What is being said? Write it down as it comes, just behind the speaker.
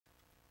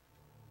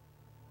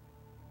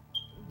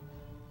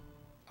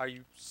Are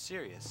you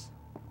serious?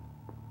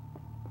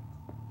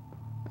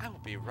 I will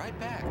be right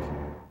back.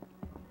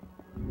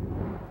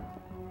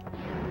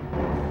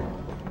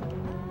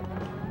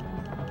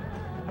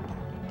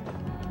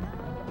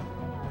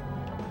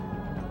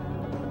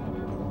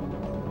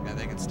 Yeah,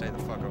 they can stay the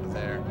fuck over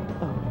there.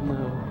 Oh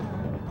no.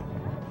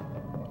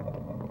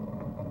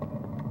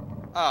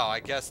 Oh, I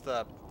guess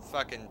the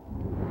fucking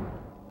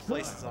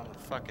places on the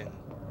fucking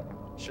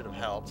should have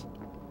helped.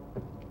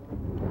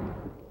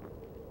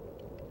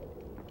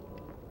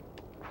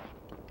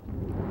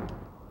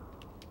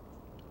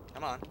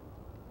 Come on.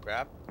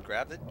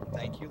 Grab it.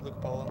 Thank you, Luke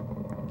Polo.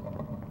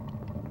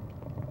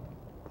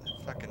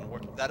 That fucking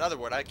word, that other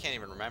word I can't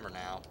even remember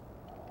now.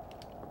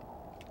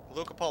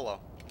 Luke Polo.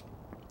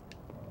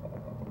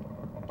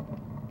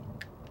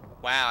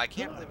 Wow, I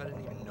can't believe I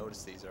didn't even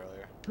notice these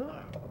earlier.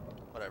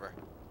 Whatever.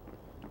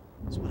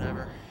 It's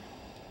whatever.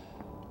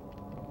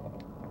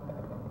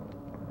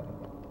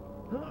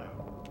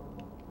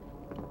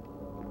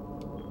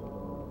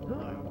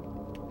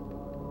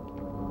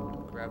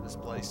 Grab this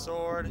bloody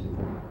sword.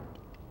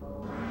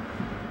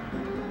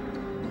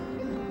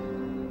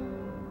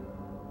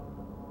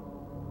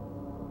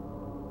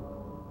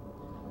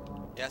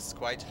 Yes,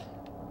 quite.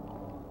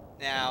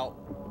 Now,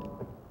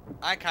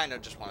 I kind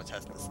of just want to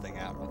test this thing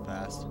out real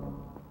fast.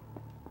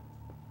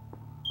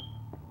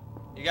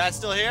 You guys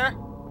still here?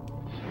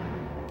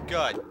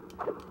 Good.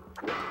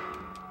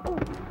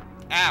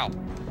 Ow.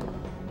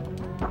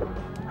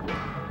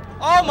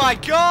 Oh my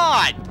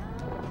god!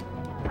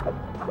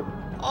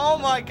 Oh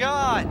my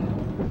god!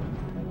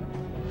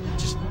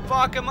 Just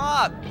fuck him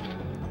up!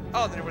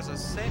 Oh, there was a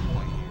save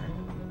point here.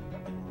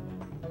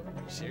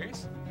 You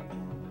serious?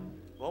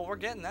 Well, we're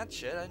getting that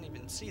shit. I didn't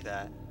even see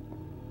that.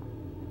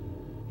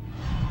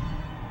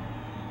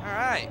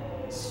 Alright.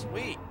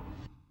 Sweet.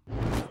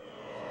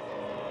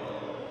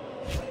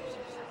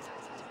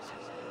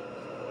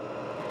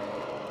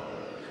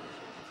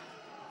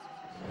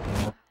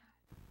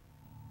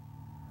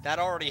 That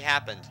already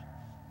happened.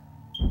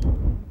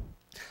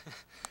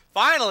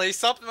 Finally,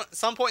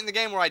 some point in the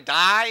game where I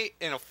die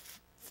in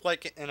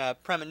a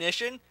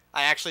premonition,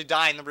 I actually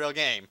die in the real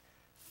game.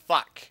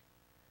 Fuck.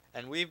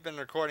 And we've been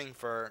recording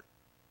for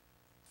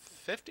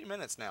 50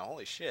 minutes now.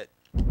 Holy shit.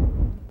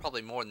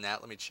 Probably more than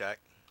that. Let me check.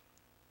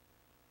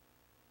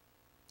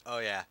 Oh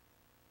yeah.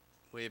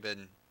 We've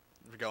been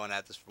going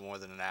at this for more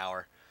than an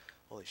hour.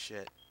 Holy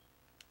shit.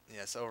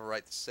 Yes,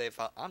 overwrite the save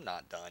file. I'm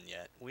not done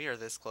yet. We are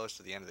this close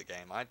to the end of the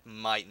game. I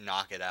might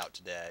knock it out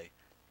today.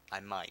 I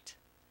might.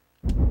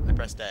 I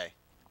pressed A.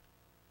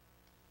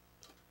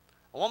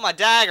 I want my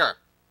dagger!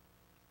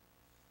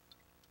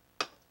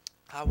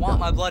 I want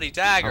my bloody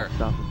dagger! I'll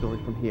start the story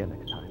from here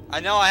next time. I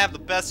know I have the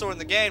best sword in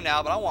the game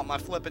now, but I want my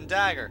flippin'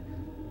 dagger.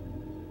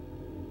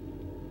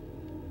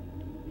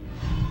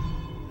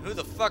 Who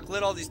the fuck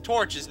lit all these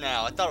torches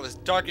now? I thought it was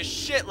dark as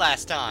shit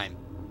last time.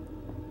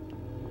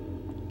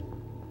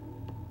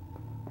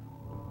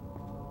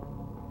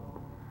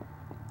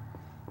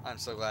 I'm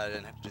so glad I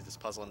didn't have to do this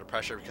puzzle under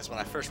pressure, because when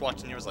I first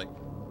watched it, I was like,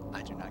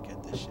 I do not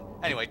get this shit.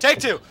 Anyway, take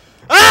 2!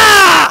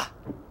 Ah!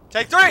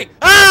 Take 3!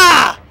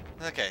 Ah!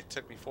 Okay, it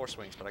took me 4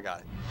 swings, but I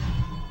got it.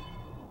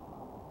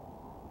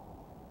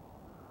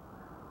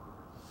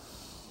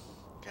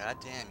 God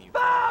damn you.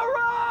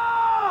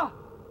 Farah!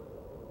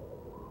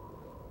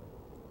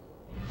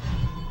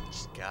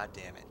 Just god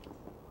damn it.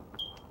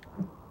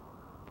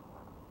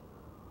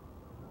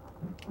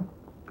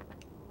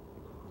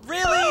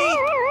 Really?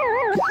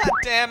 God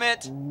damn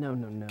it. No,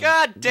 no, no.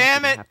 God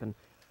damn it. Happen.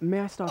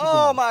 May I start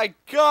Oh again? my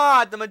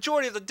god, the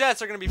majority of the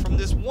deaths are going to be from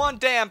this one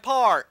damn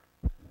part.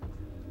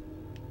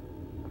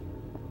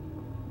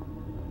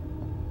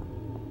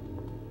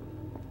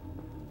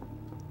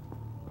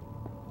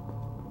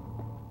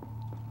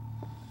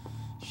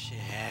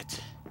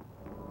 Shit.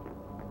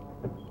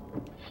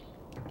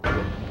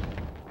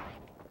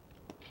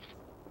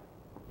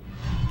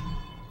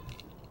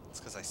 It's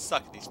because I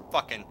suck at these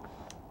fucking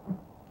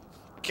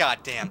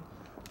goddamn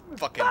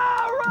fucking...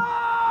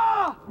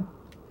 I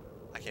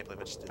can't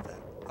believe I just did that.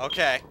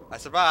 Okay, I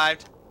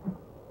survived.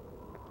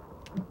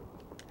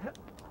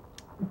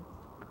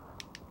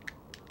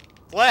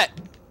 Flit!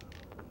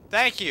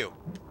 Thank you.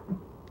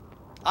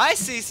 I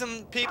see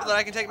some people that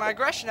I can take my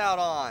aggression out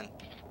on.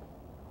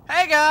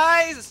 Hey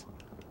guys!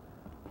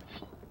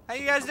 How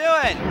you guys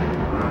doing?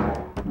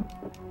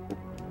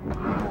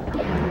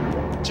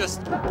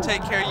 Just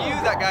take care of you,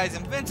 that guy's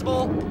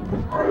invincible.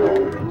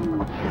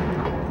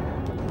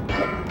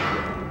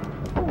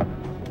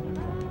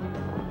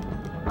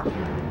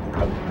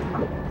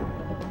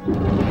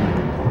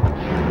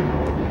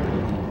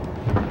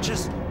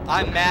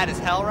 I'm mad as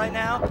hell right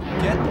now.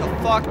 Get the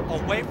fuck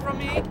away from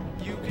me.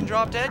 You can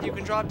drop dead. You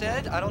can drop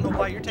dead. I don't know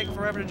why you're taking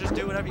forever to just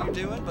do whatever you're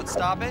doing, but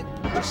stop it.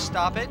 Just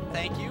stop it.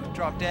 Thank you.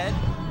 Drop dead.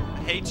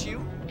 I hate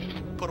you.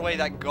 Put away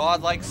that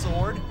godlike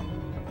sword.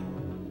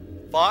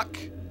 Fuck.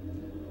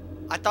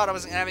 I thought I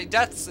wasn't gonna have any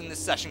deaths in this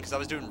session because I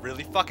was doing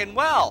really fucking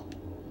well.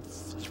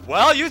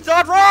 Well, you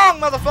thought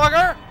wrong,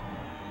 motherfucker!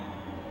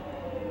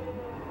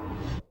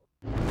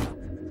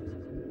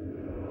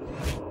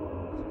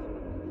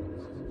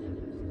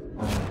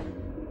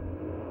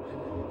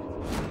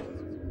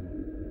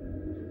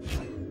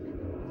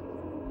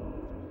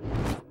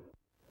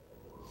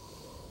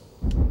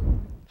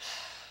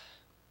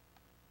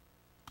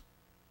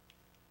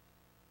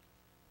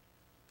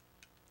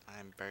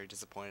 I'm very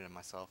disappointed in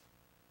myself.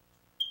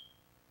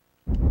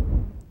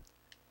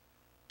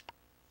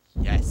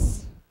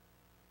 Yes.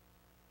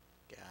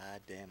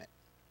 God damn it.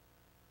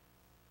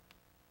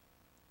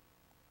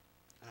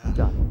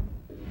 Done.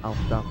 I'll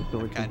start the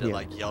story I from kind of here.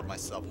 like yelled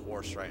myself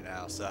hoarse right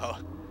now, so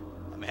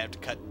I'm gonna have to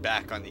cut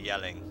back on the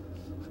yelling.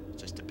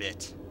 Just a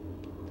bit.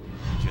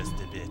 Just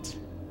a bit.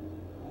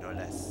 No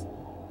less.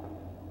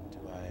 Do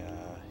I,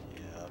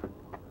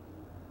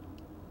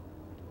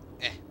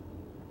 yep.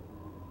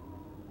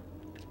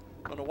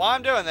 Don't know why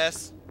I'm doing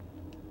this.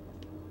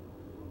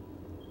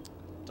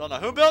 Don't know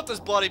who built this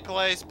bloody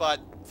place, but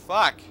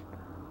fuck.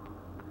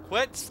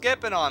 Quit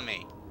skipping on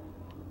me.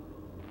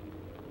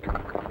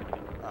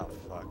 Oh,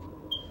 fuck.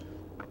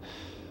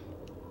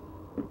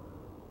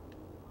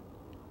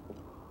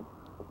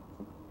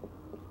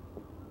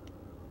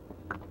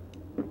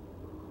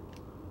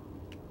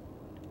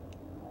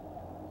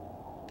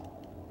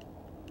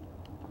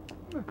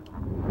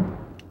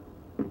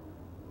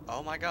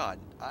 Oh my god,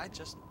 I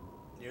just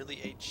nearly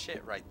ate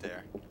shit right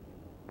there.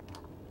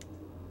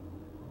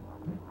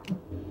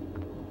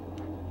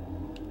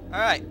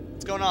 Alright,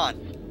 what's going on?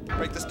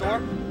 Break this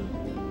door?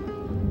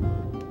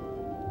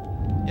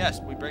 Yes,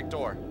 we break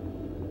door.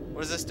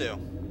 What does this do?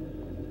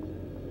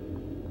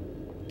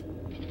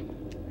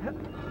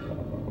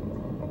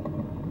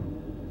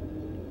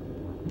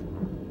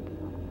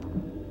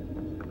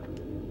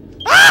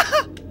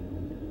 Ah!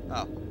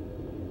 Oh.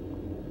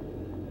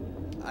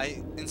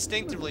 I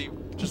instinctively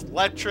just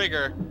let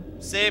trigger,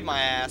 save my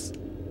ass.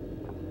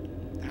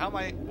 How am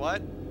I,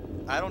 what?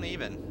 I don't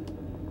even.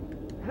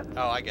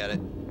 Oh, I get it.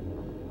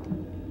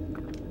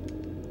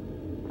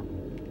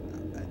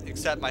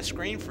 Except my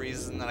screen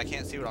freezes and then I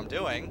can't see what I'm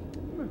doing.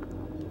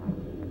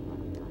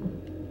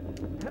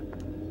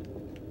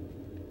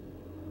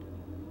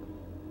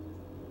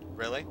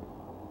 Really?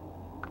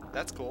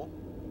 That's cool.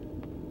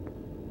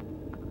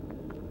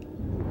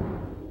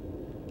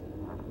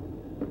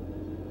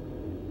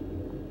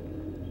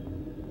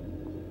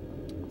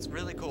 It's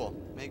really cool.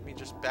 Make me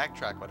just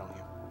backtrack, why don't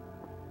you?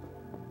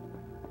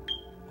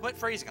 Quit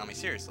freezing on me,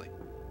 seriously.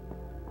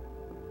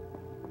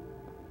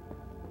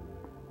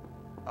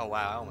 Oh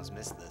wow, I almost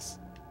missed this.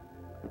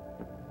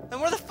 Then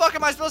where the fuck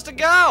am I supposed to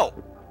go?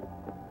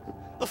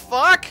 The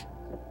fuck?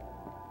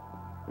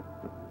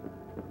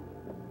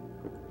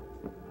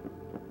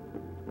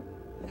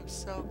 I'm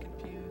so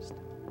confused.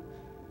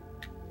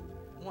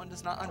 One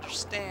does not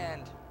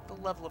understand the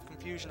level of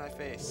confusion I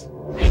face.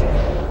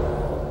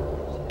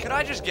 Could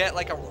I just get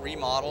like a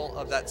remodel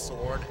of that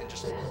sword and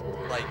just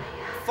like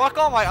fuck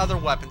all my other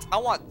weapons? I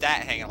want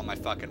that hanging on my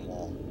fucking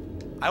wall.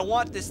 I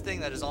want this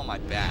thing that is on my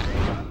back.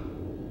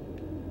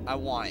 I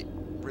want it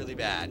really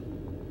bad.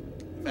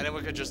 If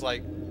anyone could just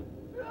like,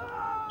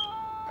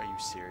 are you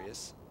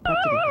serious?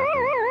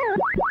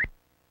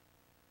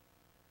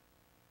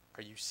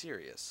 Are you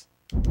serious?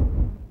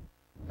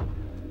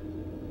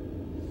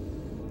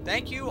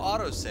 Thank you,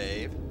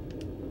 autosave.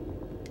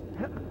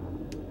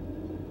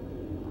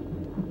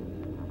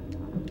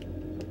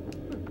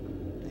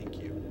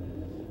 Thank you.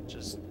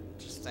 Just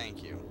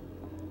thank you.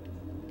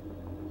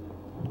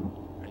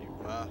 Are you,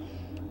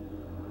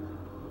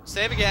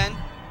 save again.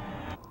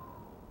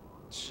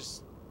 It's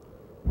just,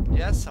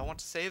 yes, I want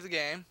to save the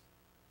game.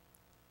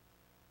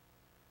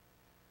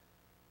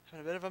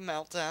 Having a bit of a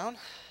meltdown.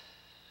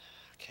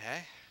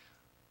 Okay.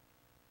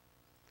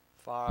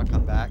 Far,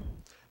 come back.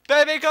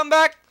 Baby, come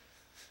back!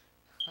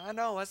 I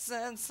know, I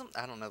said some.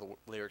 I don't know the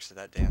lyrics to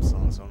that damn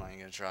song, so I'm not even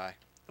gonna try.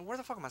 And where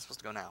the fuck am I supposed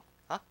to go now?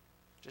 Huh?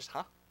 Just,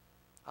 huh?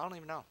 I don't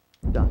even know.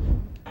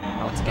 Done.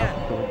 I'll Once start again.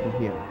 the story from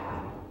here.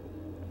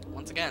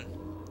 Once again,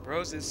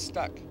 Rose is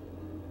stuck.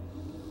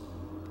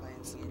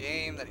 Playing some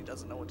game that he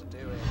doesn't know what to do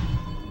in.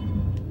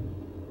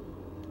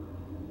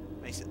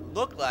 Makes it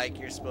look like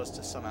you're supposed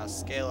to somehow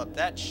scale up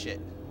that shit.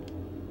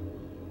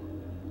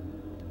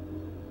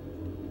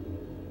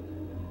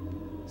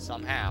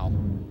 Somehow.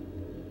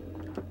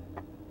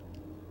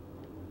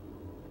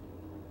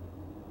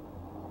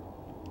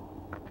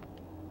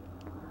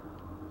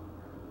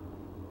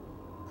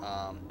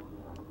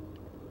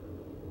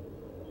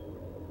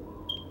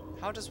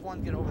 How does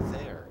one get over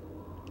there?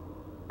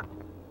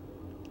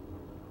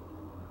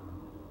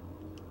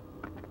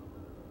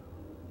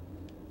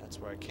 That's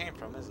where it came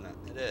from, isn't it?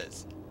 It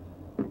is.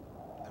 Then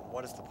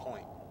what is the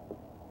point?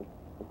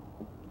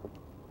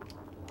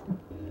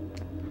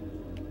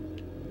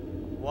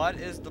 What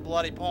is the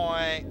bloody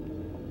point?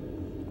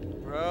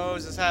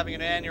 Rose is having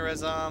an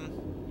aneurysm.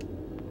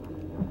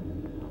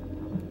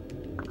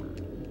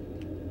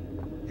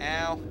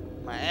 Ow.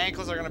 My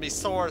ankles are gonna be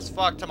sore as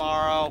fuck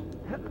tomorrow.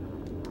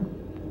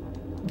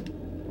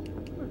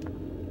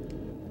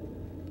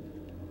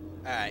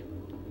 Alright.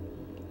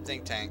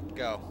 Think tank,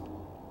 go.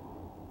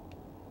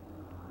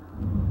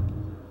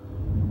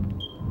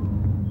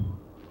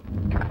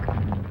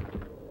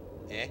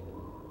 Eh?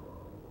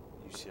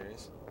 You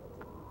serious?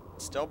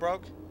 Still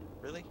broke?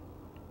 Really?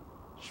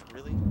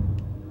 Really?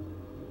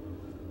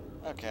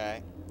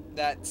 Okay.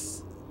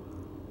 That's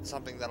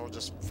something that'll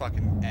just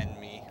fucking end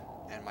me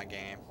and my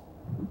game.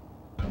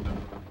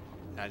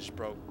 And I just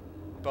broke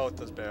both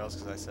those barrels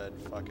because I said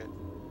fuck it.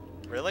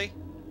 Really?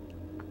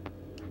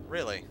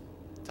 Really?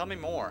 Tell me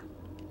more.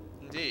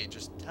 Indeed,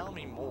 just tell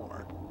me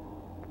more.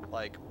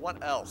 Like,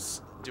 what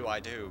else do I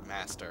do,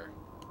 master?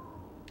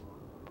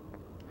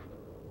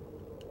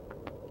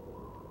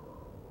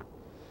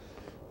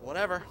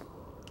 Whatever.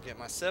 Get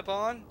my sip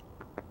on.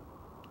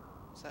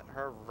 Is that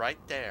her right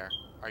there?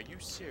 Are you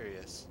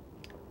serious?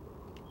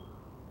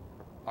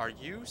 Are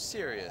you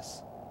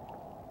serious?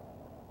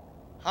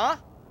 Huh?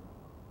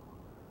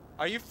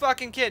 Are you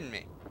fucking kidding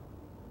me?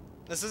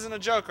 This isn't a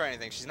joke or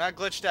anything. She's not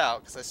glitched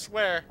out, because I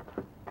swear...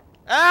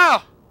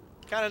 Ow!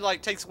 Kind of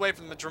like takes away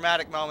from the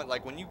dramatic moment,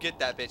 like when you get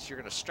that bitch, you're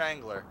gonna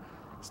strangle her.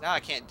 So now I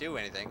can't do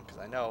anything, because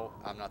I know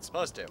I'm not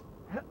supposed to.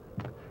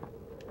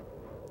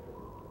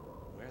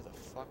 Where the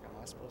fuck am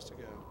I supposed to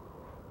go?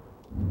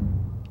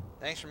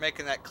 Thanks for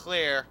making that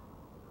clear.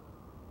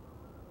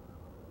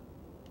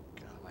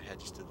 God, my head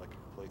just did like a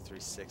complete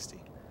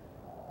 360.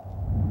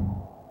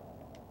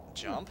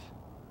 Jump.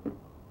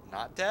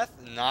 Not death.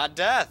 Not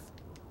death.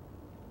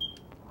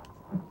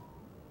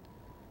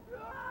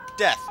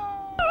 Death.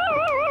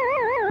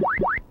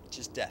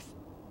 Just death.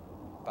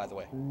 By the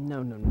way.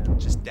 No, no, no.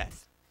 Just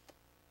death.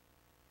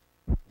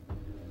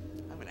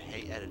 I'm gonna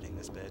hate editing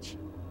this bitch.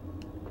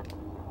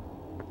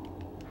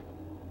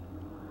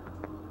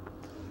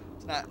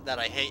 It's not that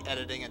I hate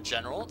editing in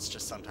general, it's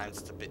just sometimes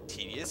it's a bit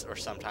tedious, or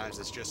sometimes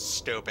it's just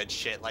stupid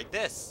shit like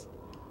this.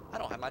 I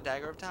don't have my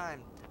dagger of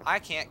time. I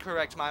can't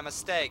correct my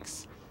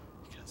mistakes.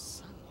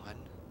 Because someone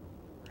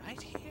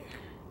right here,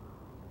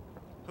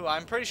 who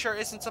I'm pretty sure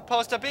isn't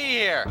supposed to be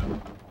here.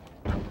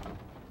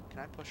 Can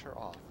I push her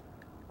off?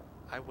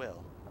 I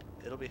will.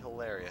 It'll be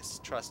hilarious.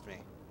 Trust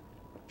me.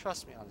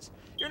 Trust me on this.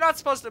 You're not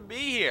supposed to be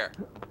here.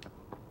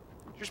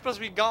 You're supposed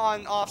to be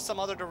gone off some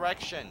other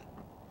direction.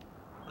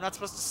 I'm not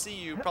supposed to see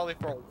you probably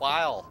for a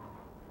while.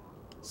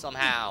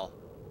 Somehow.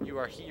 You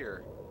are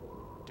here.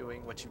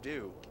 Doing what you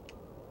do.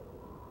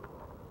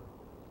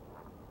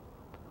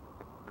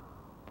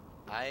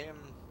 I am...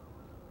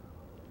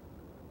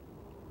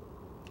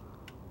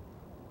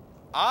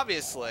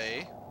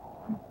 Obviously...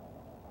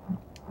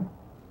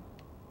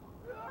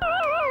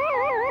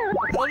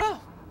 I don't know.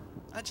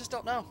 I just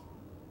don't know.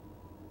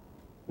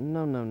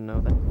 No, no, no.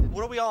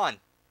 What are we on?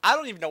 I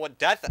don't even know what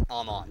death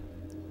I'm on.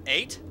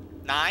 8?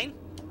 9?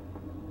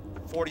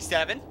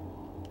 47?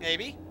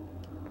 Maybe?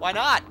 Why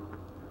not?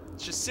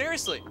 It's just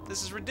seriously,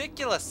 this is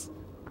ridiculous.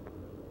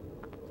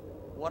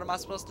 What am I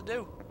supposed to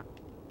do?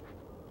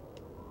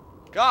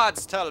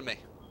 Gods, tell me.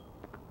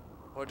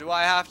 Or do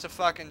I have to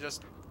fucking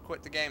just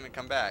quit the game and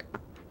come back?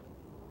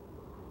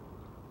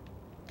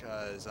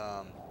 Because,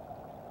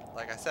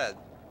 like I said,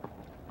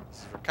 this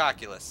is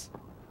ridiculous.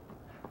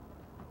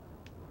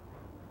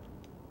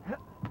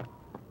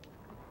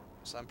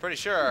 So I'm pretty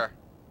sure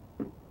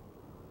you're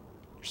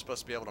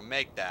supposed to be able to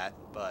make that,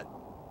 but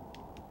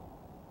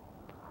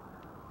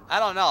I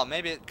don't know.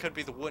 Maybe it could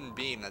be the wooden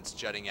beam that's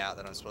jutting out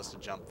that I'm supposed to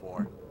jump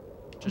for.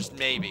 Just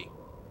maybe.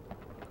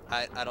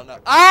 I don't know.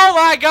 Oh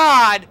my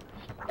god!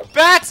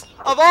 Bats!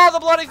 Of all the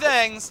bloody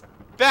things!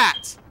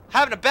 Bats!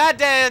 Having a bad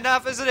day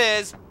enough as it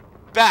is.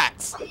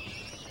 Bats!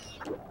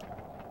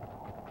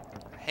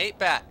 I hate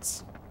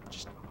bats.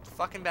 Just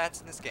fucking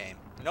bats in this game.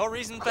 No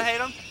reason to hate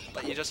them,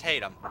 but you just hate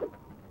them.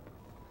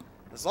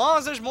 As long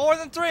as there's more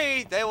than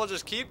 3, they will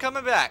just keep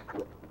coming back.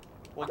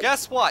 Well,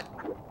 guess what?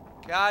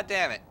 God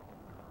damn it.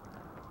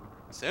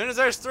 As soon as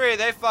there's 3,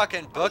 they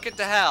fucking book it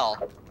to hell.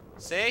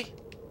 See?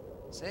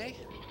 See?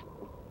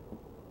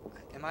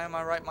 Am I in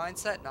my right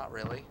mindset? Not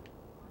really.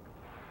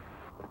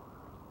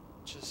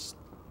 Just...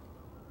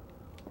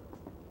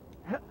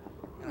 I'm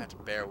gonna have to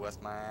bear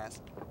with my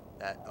ass.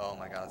 That... Oh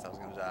my god, I thought I was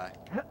gonna die.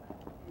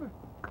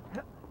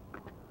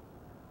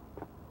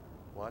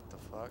 What the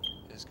fuck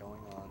is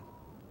going on?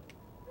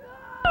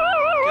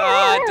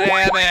 God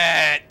damn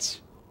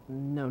it!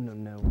 No, no,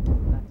 no.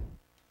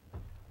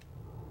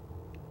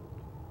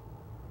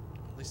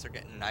 At least they're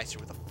getting nicer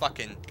with a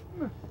fucking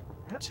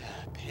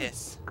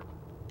piss.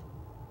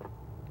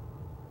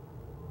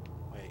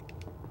 Wait.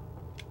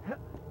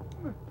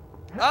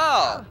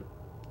 Oh!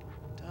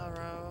 Duh,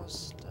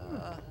 Rose.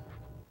 Duh.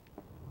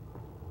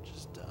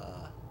 Just,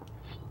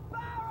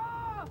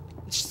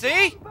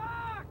 See?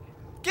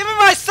 Give me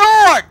my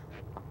sword!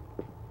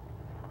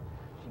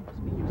 She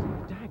must be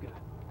using a dagger.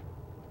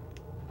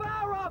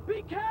 Farah,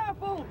 be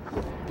careful!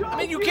 I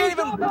mean, you can't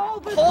even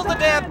hold the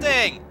damn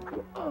thing!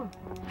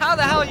 How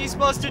the hell are you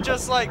supposed to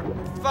just, like,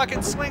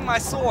 fucking swing my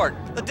sword?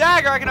 The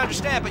dagger I can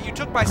understand, but you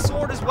took my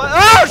sword as well.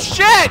 Oh,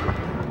 shit!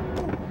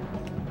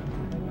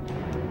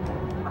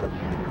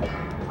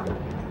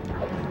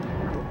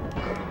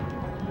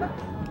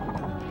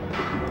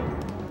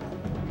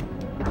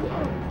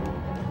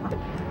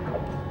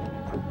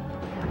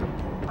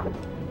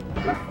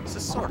 Is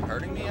this sword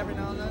hurting me every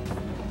now and then?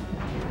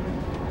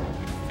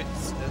 It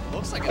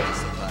looks like it is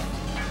sometimes.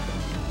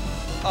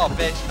 Oh,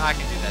 bitch, I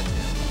can do that too.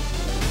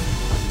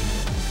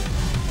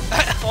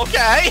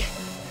 Okay.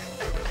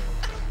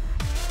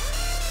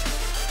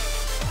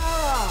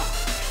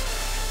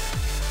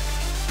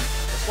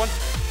 This one.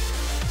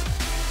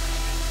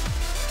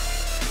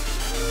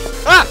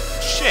 Ah!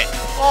 Shit!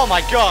 Oh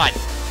my god!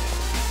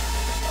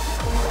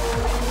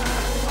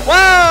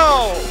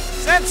 Whoa!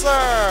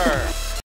 Sensor!